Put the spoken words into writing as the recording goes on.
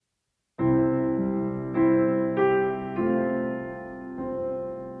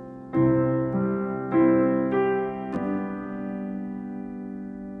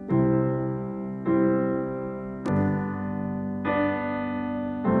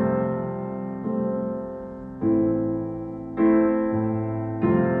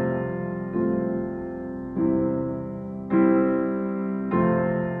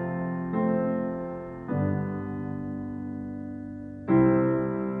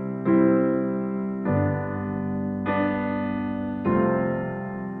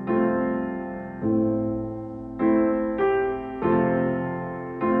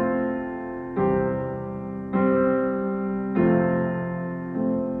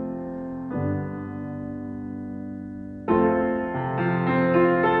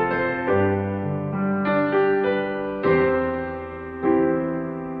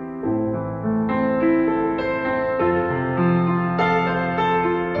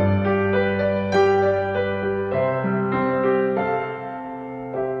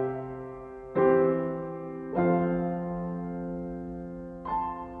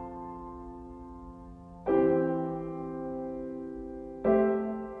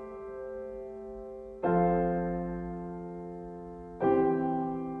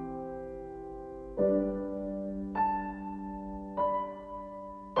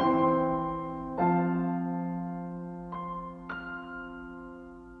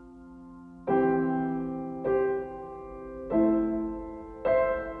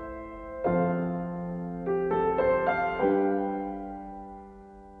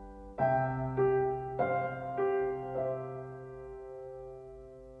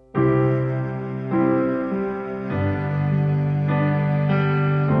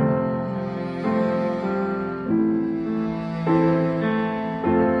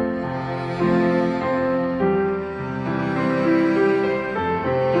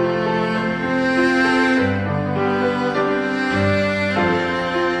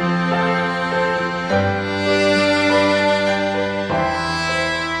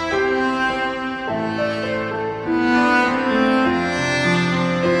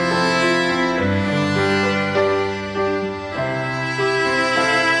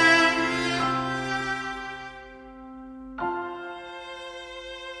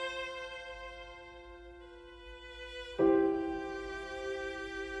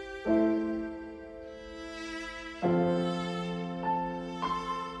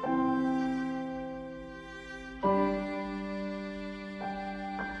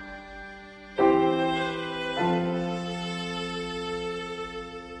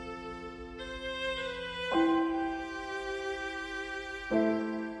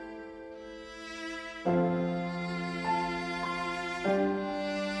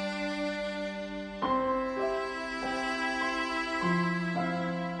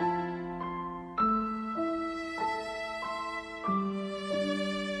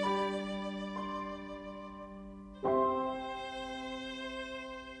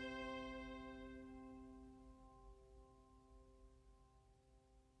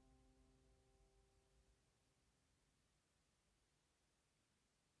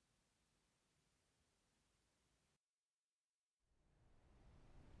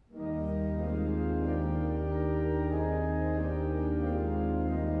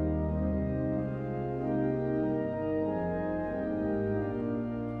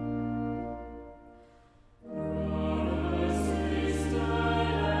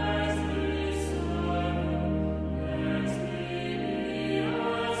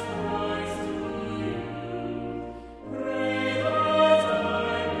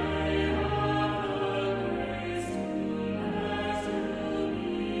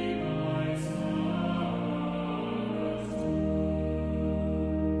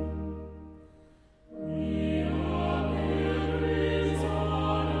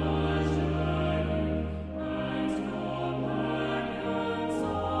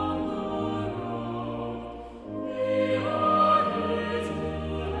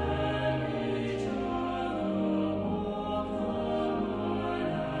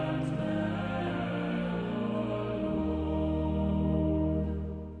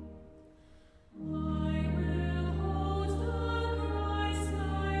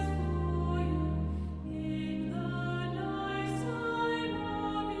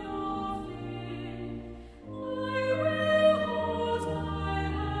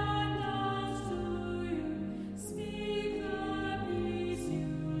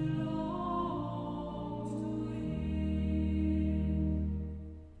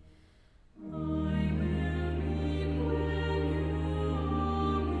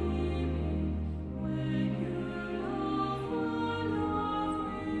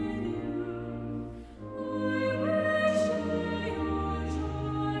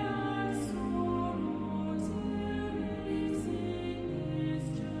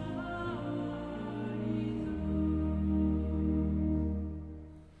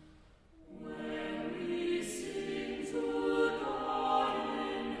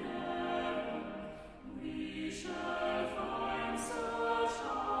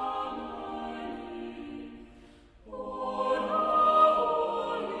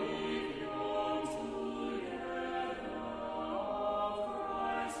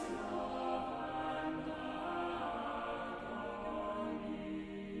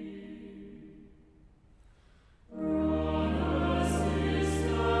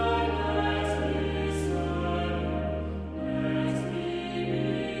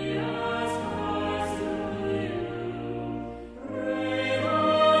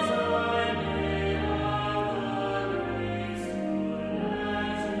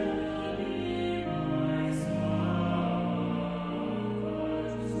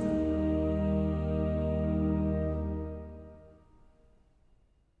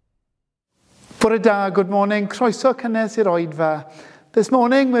Bore da, good morning. Croeso cynnes i'r oedfa. This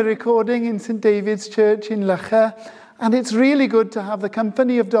morning we're recording in St David's Church in Lycha, and it's really good to have the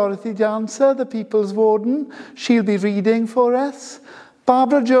company of Dorothy Dancer, the People's Warden. She'll be reading for us.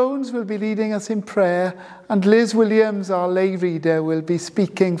 Barbara Jones will be leading us in prayer, and Liz Williams, our lay reader, will be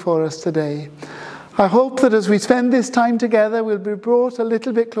speaking for us today. I hope that as we spend this time together, we'll be brought a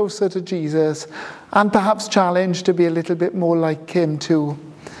little bit closer to Jesus and perhaps challenged to be a little bit more like him too.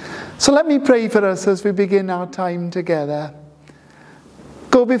 So let me pray for us as we begin our time together.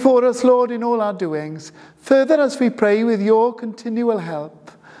 Go before us, Lord, in all our doings. Further as we pray with your continual help,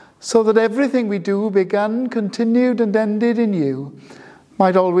 so that everything we do, begun, continued, and ended in you,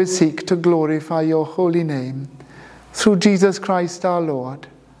 might always seek to glorify your holy name. Through Jesus Christ our Lord.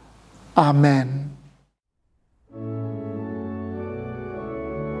 Amen.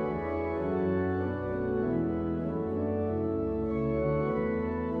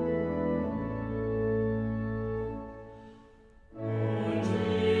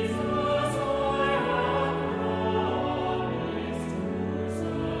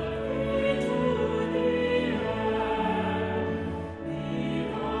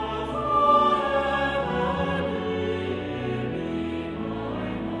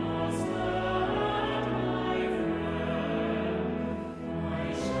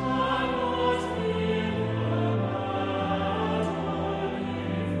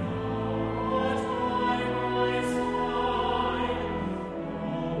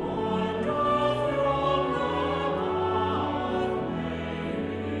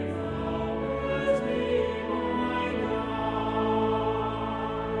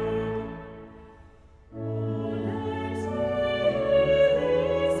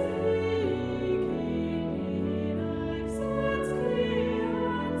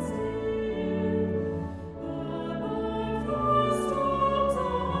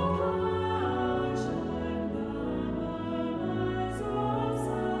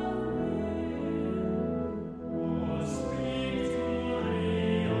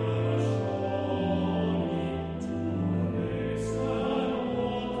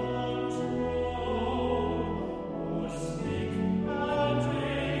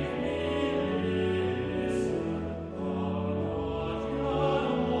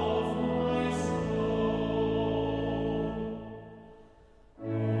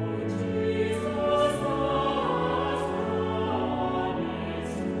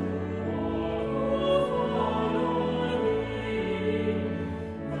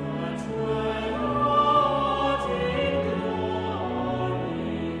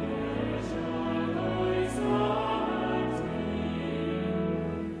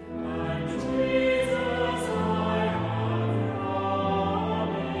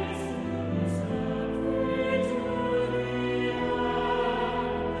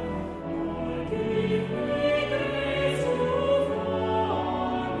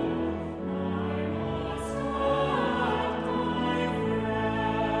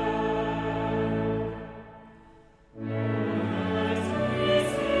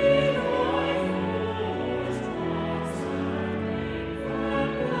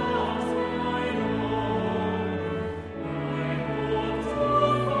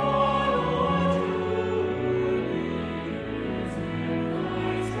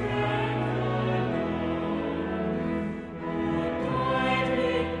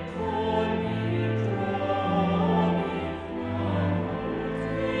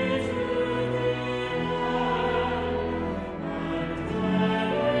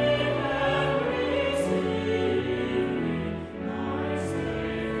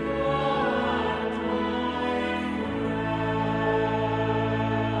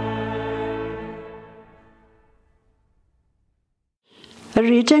 A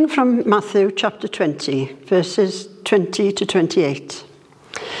reading from Matthew chapter 20, verses 20 to 28.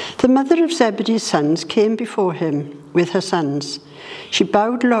 The mother of Zebedee's sons came before him with her sons. She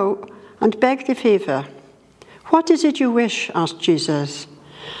bowed low and begged a favor. "What is it you wish?" asked Jesus.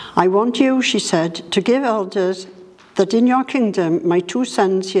 "I want you," she said, "to give orders that in your kingdom my two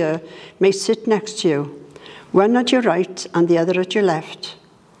sons here may sit next to you, one at your right and the other at your left."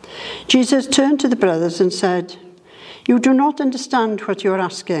 Jesus turned to the brothers and said, "You do not understand what you are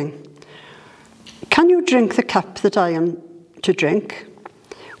asking. Can you drink the cup that I am to drink?"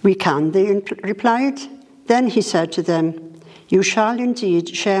 "We can," they replied. Then he said to them, "You shall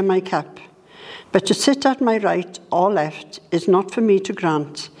indeed share my cup, but to sit at my right or left is not for me to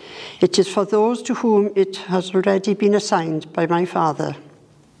grant. It is for those to whom it has already been assigned by my Father."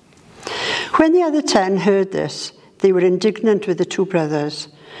 When the other 10 heard this, they were indignant with the two brothers.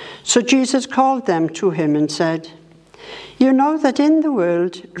 So Jesus called them to him and said, "You know that in the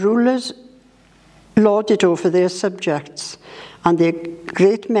world rulers lord it over their subjects, and their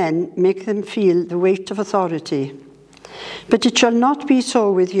great men make them feel the weight of authority. But it shall not be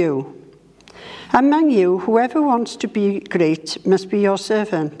so with you. Among you, whoever wants to be great must be your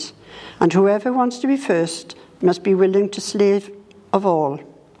servant, and whoever wants to be first must be willing to slave of all.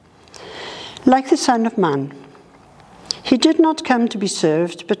 Like the Son of Man, he did not come to be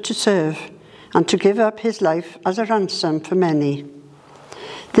served, but to serve, and to give up his life as a ransom for many.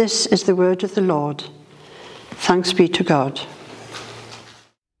 This is the word of the Lord. Thanks be to God.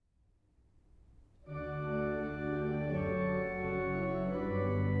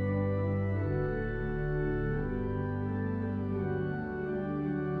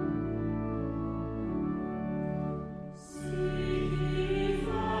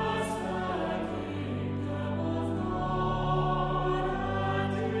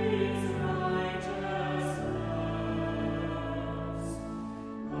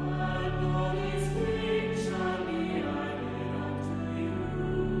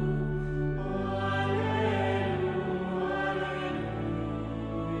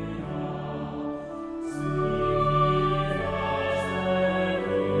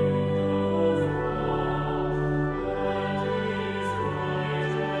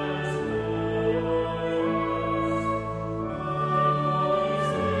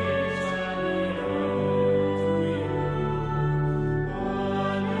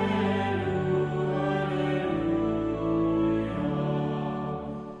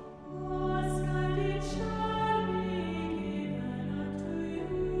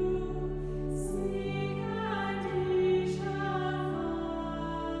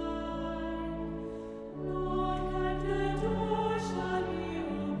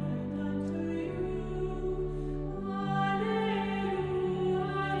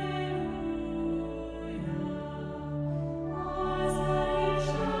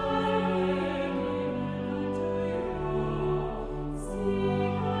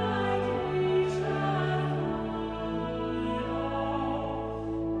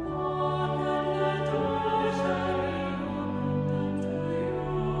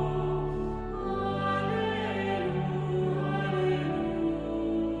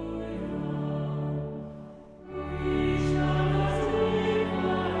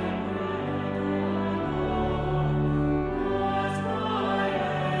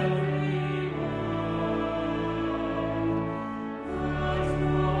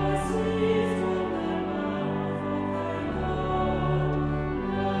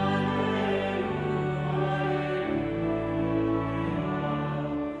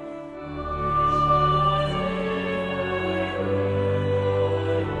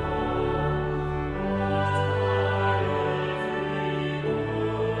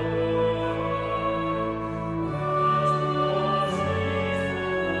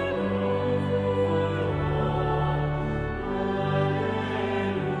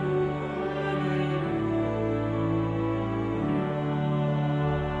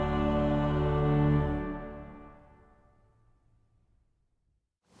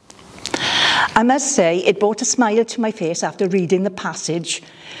 I must say, it brought a smile to my face after reading the passage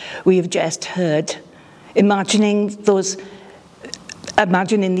we have just heard, imagining these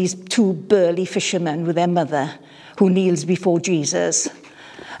two burly fishermen with their mother who kneels before Jesus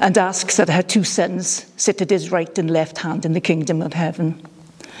and asks that her two sons sit at his right and left hand in the kingdom of heaven.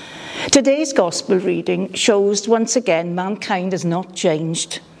 Today's gospel reading shows once again mankind has not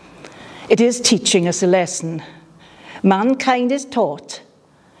changed. It is teaching us a lesson. Mankind is taught,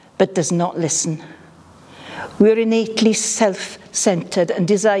 but does not listen. We're innately self-centered and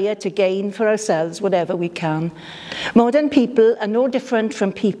desire to gain for ourselves whatever we can. Modern people are no different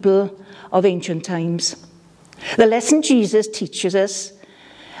from people of ancient times. The lesson Jesus teaches us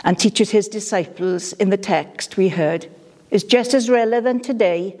and teaches his disciples in the text we heard is just as relevant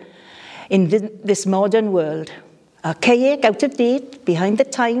today in this modern world. Archaic, out of date, behind the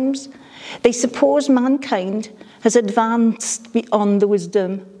times, they suppose mankind has advanced beyond the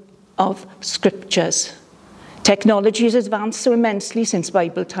wisdom of scriptures. Technology has advanced so immensely since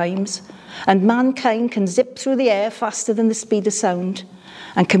Bible times, and mankind can zip through the air faster than the speed of sound,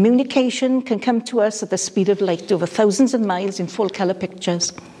 and communication can come to us at the speed of light over thousands of miles in full-colour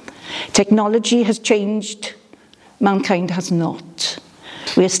pictures. Technology has changed, mankind has not.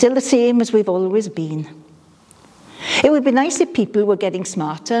 We are still the same as we've always been. It would be nice if people were getting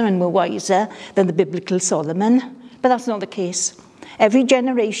smarter and more wiser than the biblical Solomon, but that's not the case. Every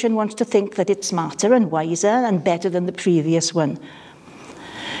generation wants to think that it's smarter and wiser and better than the previous one.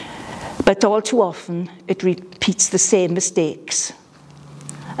 But all too often, it repeats the same mistakes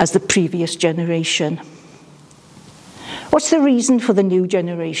as the previous generation. What What's the reason for the new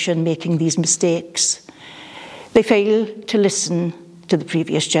generation making these mistakes? They fail to listen to the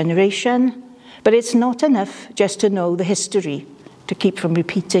previous generation, but it's not enough just to know the history to keep from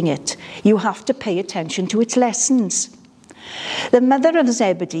repeating it. You have to pay attention to its lessons. The mother of the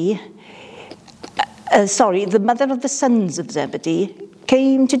sons of Zebedee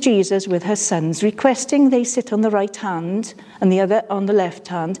came to Jesus with her sons, requesting they sit on the right hand and the other on the left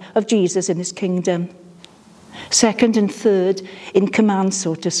hand of Jesus in his kingdom. Second and third in command,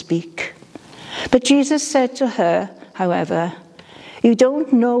 so to speak. But Jesus said to her, however, "You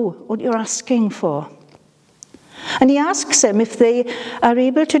don't know what you're asking for." And he asks them if they are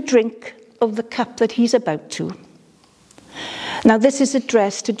able to drink of the cup that he's about to. Now this is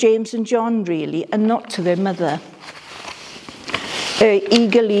addressed to James and John, really, and not to their mother. They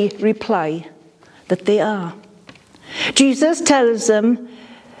eagerly reply that they are. Jesus tells them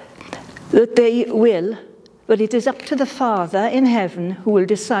that they will, but it is up to the Father in heaven who will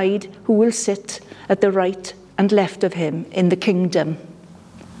decide who will sit at the right and left of him in the kingdom.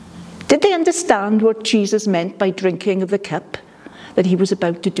 Did they understand what Jesus meant by drinking of the cup that he was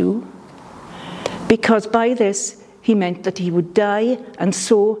about to do? Because by this, he meant that he would die, and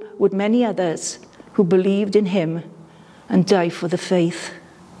so would many others who believed in him and die for the faith.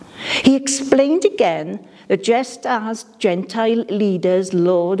 He explained again that just as Gentile leaders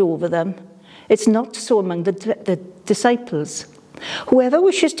lord over them, it's not so among the disciples. Whoever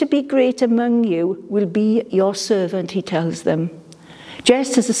wishes to be great among you will be your servant, he tells them.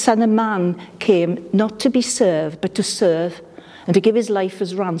 Just as the Son of Man came not to be served, but to serve and to give his life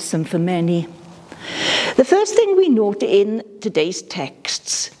as ransom for many. The first thing we note in today's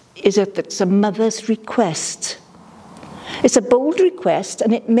texts is that it's a mother's request. It's a bold request,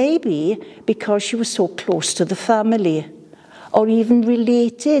 and it may be because she was so close to the family, or even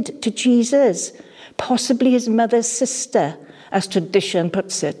related to Jesus, possibly his mother's sister, as tradition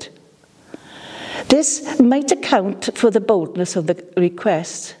puts it. This might account for the boldness of the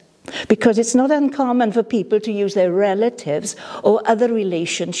request, because it's not uncommon for people to use their relatives or other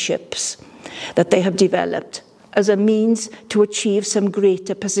relationships that they have developed as a means to achieve some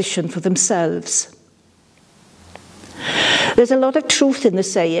greater position for themselves. There's a lot of truth in the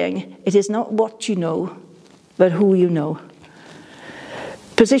saying, it is not what you know, but who you know.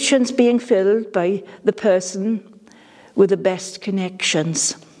 Positions being filled by the person with the best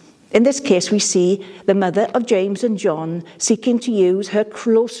connections. In this case, we see the mother of James and John seeking to use her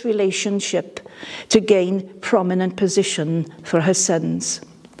close relationship to gain prominent position for her sons.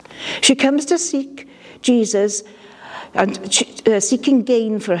 She comes to seek Jesus and seeking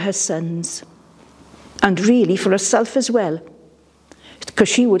gain for her sons, and really for herself as well, because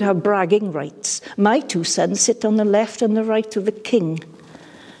she would have bragging rights. My two sons sit on the left and the right of the king.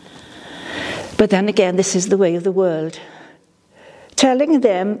 But then again, this is the way of the world. Telling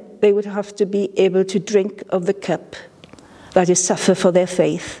them they would have to be able to drink of the cup, that is, suffer for their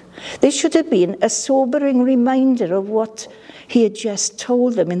faith. This should have been a sobering reminder of what he had just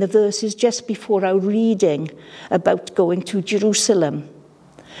told them in the verses just before our reading about going to Jerusalem,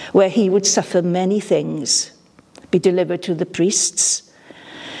 where he would suffer many things, be delivered to the priests,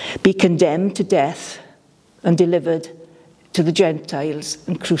 be condemned to death, and delivered to the Gentiles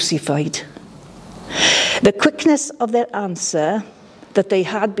and crucified. The quickness of their answer, that they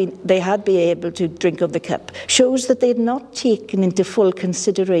had been able to drink of the cup, shows that they had not taken into full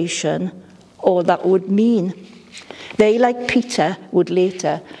consideration all that would mean. They, like Peter would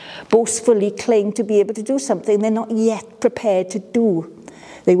later, boastfully claim to be able to do something they're not yet prepared to do.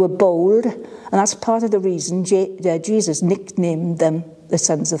 They were bold, and that's part of the reason Jesus nicknamed them the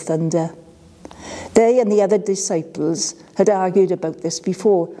Sons of Thunder. They and the other disciples had argued about this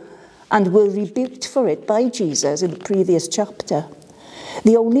before and were rebuked for it by Jesus in the previous chapter.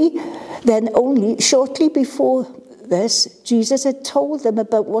 Only shortly before this, Jesus had told them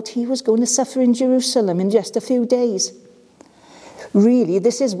about what he was going to suffer in Jerusalem in just a few days. Really,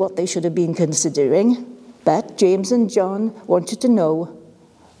 this is what they should have been considering, but James and John wanted to know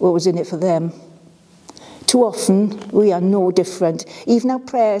what was in it for them. Too often, we are no different. Even our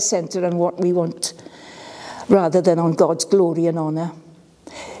prayers centre on what we want, rather than on God's glory and honour.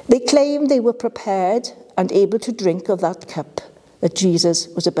 They claimed they were prepared and able to drink of that cup that Jesus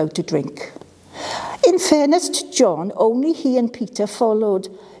was about to drink. In fairness to John, only he and Peter followed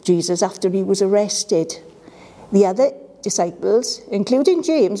Jesus after he was arrested. The other disciples, including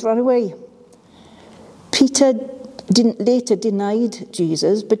James, ran away. Peter later denied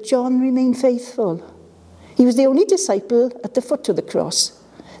Jesus, but John remained faithful. He was the only disciple at the foot of the cross.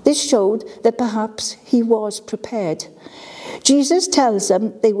 This showed that perhaps he was prepared. Jesus tells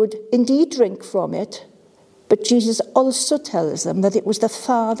them they would indeed drink from it, But Jesus also tells them that it was the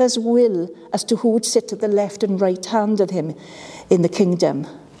Father's will as to who would sit at the left and right hand of him in the kingdom.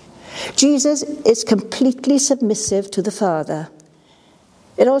 Jesus is completely submissive to the Father.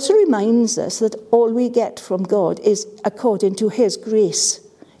 It also reminds us that all we get from God is according to his grace,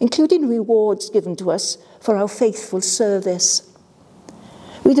 including rewards given to us for our faithful service.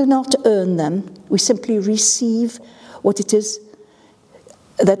 We do not earn them. We simply receive what it is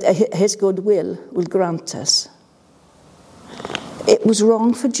that his good will grant us. It was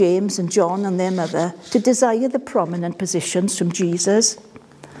wrong for James and John and their mother to desire the prominent positions from Jesus,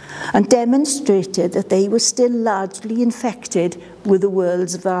 and demonstrated that they were still largely infected with the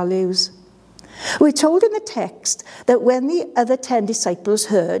world's values. We're told in the text that when the other 10 disciples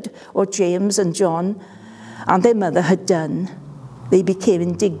heard what James and John and their mother had done, they became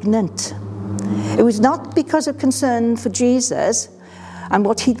indignant. It was not because of concern for Jesus and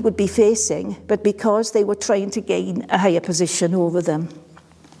what he would be facing, but because they were trying to gain a higher position over them.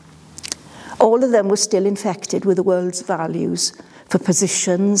 All of them were still infected with the world's values for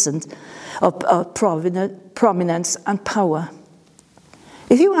positions and of prominence and power.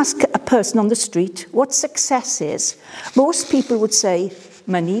 If you ask a person on the street what success is, most people would say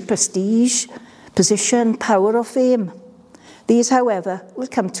money, prestige, position, power, or fame. These, however, will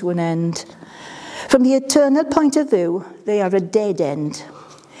come to an end. From the eternal point of view, they are a dead end.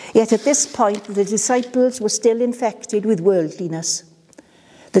 Yet at this point, the disciples were still infected with worldliness.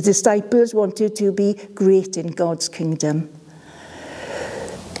 The disciples wanted to be great in God's kingdom.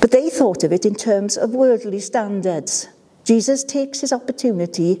 But they thought of it in terms of worldly standards. Jesus takes his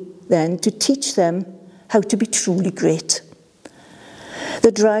opportunity then to teach them how to be truly great.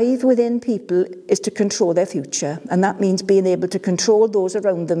 The drive within people is to control their future, and that means being able to control those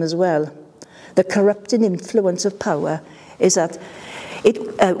around them as well. The corrupting influence of power is that it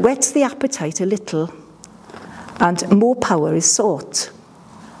whets the appetite a little, and more power is sought.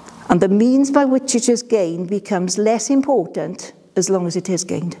 And the means by which it is gained becomes less important as long as it is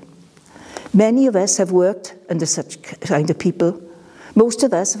gained. Many of us have worked under such kind of people. Most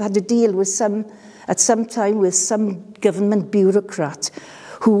of us have had to deal with at some time with some government bureaucrat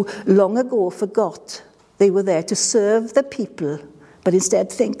who long ago forgot they were there to serve the people, but instead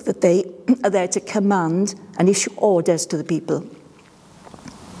think that they are there to command and issue orders to the people.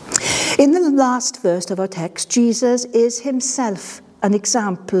 In the last verse of our text, Jesus is himself an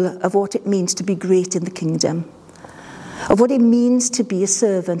example of what it means to be great in the kingdom, of what it means to be a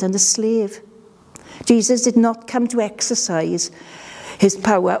servant and a slave. Jesus did not come to exercise his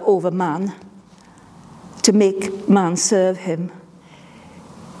power over man, to make man serve him.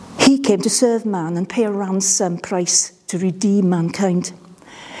 He came to serve man and pay a ransom price to redeem mankind.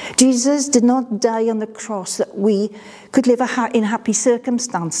 Jesus did not die on the cross that we could live in happy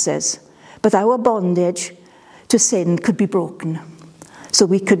circumstances, but our bondage to sin could be broken, so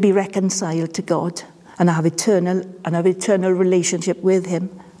we could be reconciled to God and have eternal relationship with him.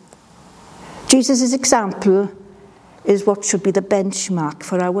 Jesus' example is what should be the benchmark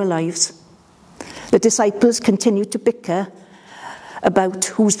for our lives. The disciples continued to bicker about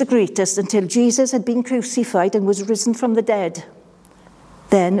who's the greatest until Jesus had been crucified and was risen from the dead.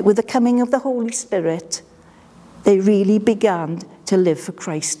 Then, with the coming of the Holy Spirit, they really began to live for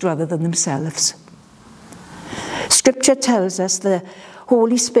Christ rather than themselves. Scripture tells us the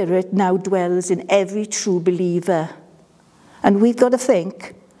Holy Spirit now dwells in every true believer. And we've got to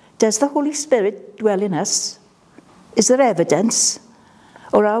think, does the Holy Spirit dwell in us? Is there evidence?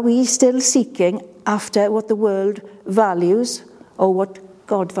 Or are we still seeking after what the world values or what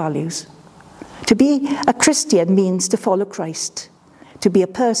God values? To be a Christian means to follow Christ, to be a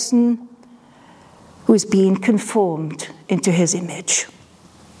person who is being conformed into his image.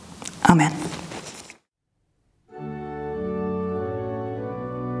 Amen.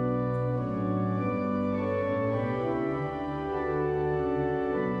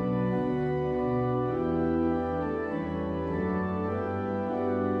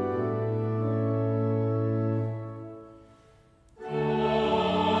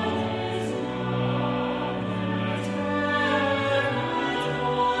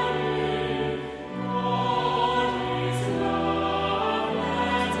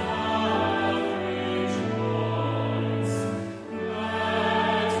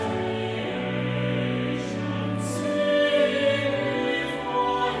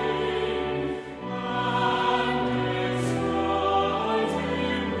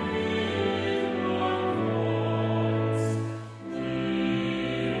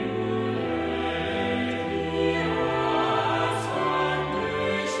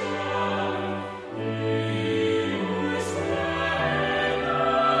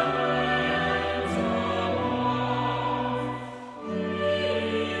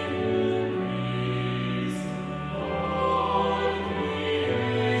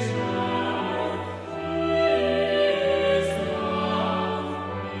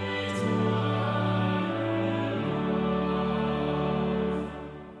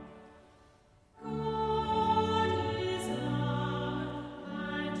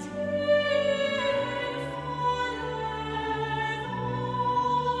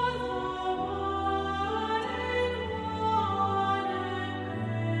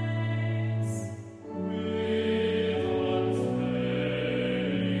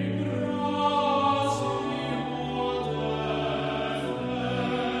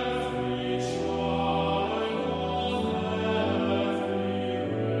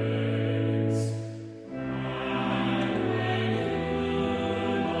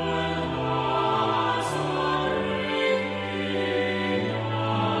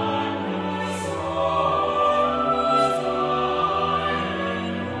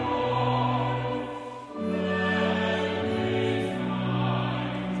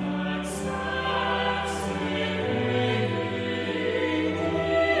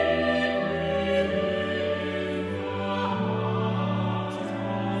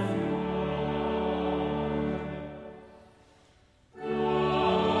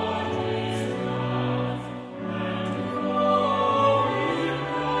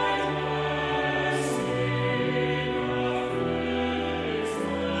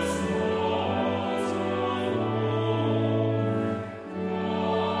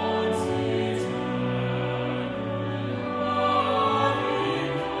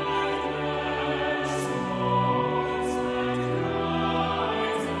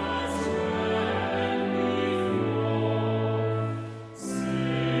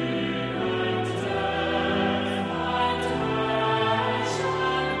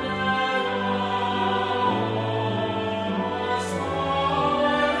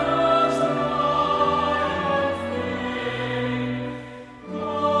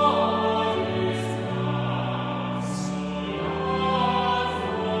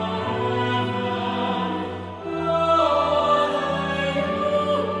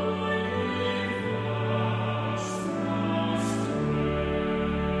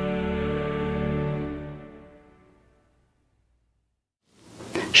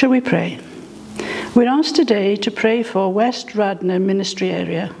 Shall we pray? We're asked today to pray for West Radnor Ministry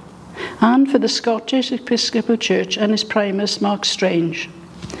Area and for the Scottish Episcopal Church and its Primus Mark Strange.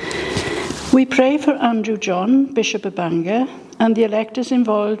 We pray for Andrew John, Bishop of Bangor, and the electors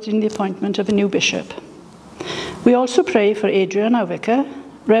involved in the appointment of a new bishop. We also pray for Adrian, our vicar,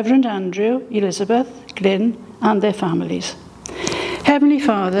 Reverend Andrew, Elizabeth, Glyn, and their families. Heavenly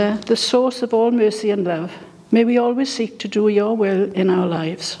Father, the source of all mercy and love, may we always seek to do your will in our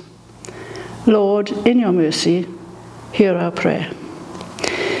lives. Lord, in your mercy, hear our prayer.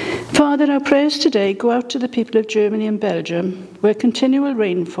 Father, our prayers today go out to the people of Germany and Belgium, where continual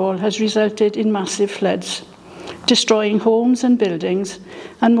rainfall has resulted in massive floods, destroying homes and buildings,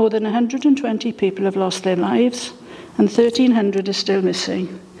 and more than 120 people have lost their lives, and 1,300 are still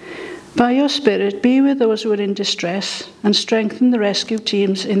missing. By your Spirit, be with those who are in distress and strengthen the rescue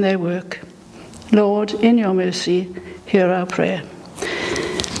teams in their work. Lord, in your mercy, hear our prayer.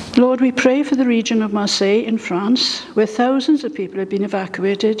 Lord, we pray for the region of Marseille in France, where thousands of people have been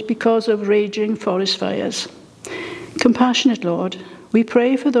evacuated because of raging forest fires. Compassionate Lord, we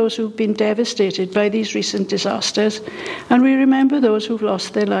pray for those who've been devastated by these recent disasters, and we remember those who've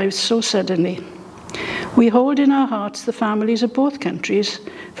lost their lives so suddenly. We hold in our hearts the families of both countries,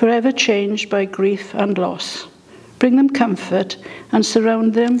 forever changed by grief and loss. Bring them comfort and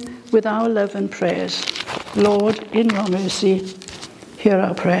surround them with our love and prayers. Lord, in your mercy, hear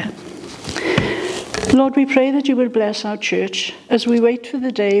our prayer. Lord, we pray that you will bless our church as we wait for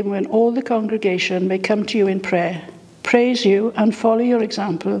the day when all the congregation may come to you in prayer, praise you and follow your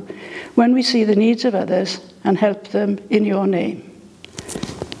example when we see the needs of others and help them in your name.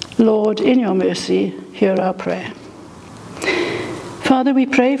 Lord, in your mercy, hear our prayer. Father, we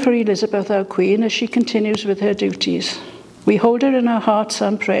pray for Elizabeth, our Queen, as she continues with her duties. We hold her in our hearts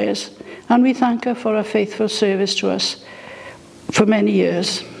and prayers, and we thank her for her faithful service to us for many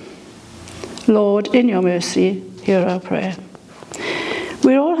years. Lord, in your mercy, hear our prayer.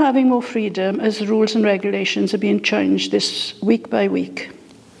 We're all having more freedom as the rules and regulations are being changed this week by week.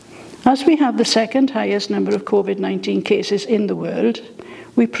 As we have the second highest number of COVID-19 cases in the world,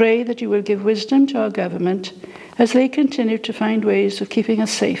 we pray that you will give wisdom to our government as they continue to find ways of keeping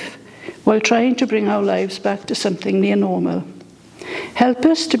us safe while trying to bring our lives back to something near normal. Help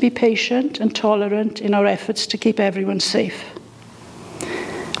us to be patient and tolerant in our efforts to keep everyone safe.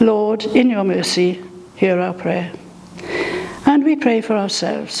 Lord, in your mercy, hear our prayer. And we pray for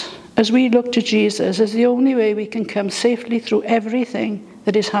ourselves as we look to Jesus as the only way we can come safely through everything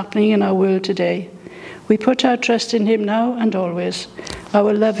that is happening in our world today. We put our trust in him now and always,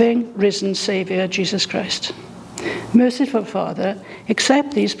 our loving, risen Saviour, Jesus Christ. Merciful Father,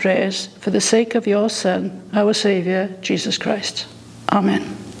 accept these prayers for the sake of your Son, our Saviour, Jesus Christ.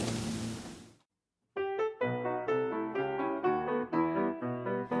 Amen.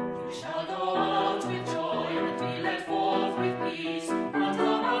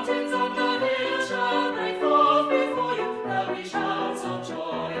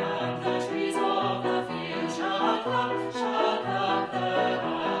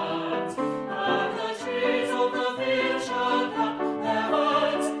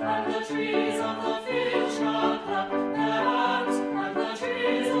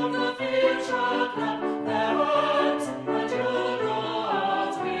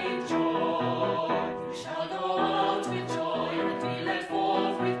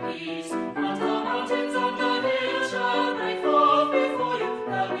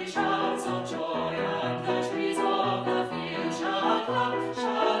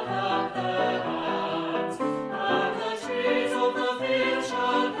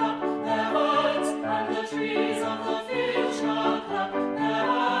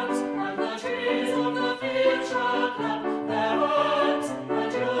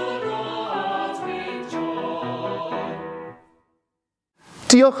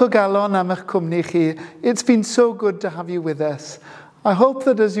 Diolch o galon am eich cwmni chi. It's been so good to have you with us. I hope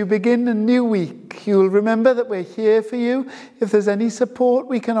that as you begin a new week, you'll remember that we're here for you. If there's any support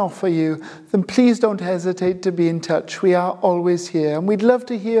we can offer you, then please don't hesitate to be in touch. We are always here, and we'd love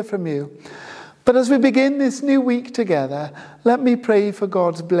to hear from you. But as we begin this new week together, let me pray for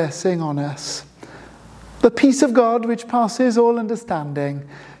God's blessing on us. The peace of God, which passes all understanding,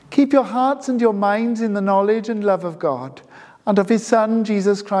 keep your hearts and your minds in the knowledge and love of God, and of his Son,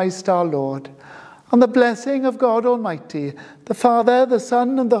 Jesus Christ our Lord. And the blessing of God Almighty, the Father, the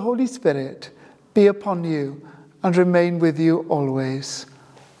Son, and the Holy Spirit, be upon you and remain with you always.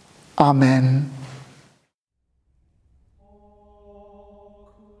 Amen.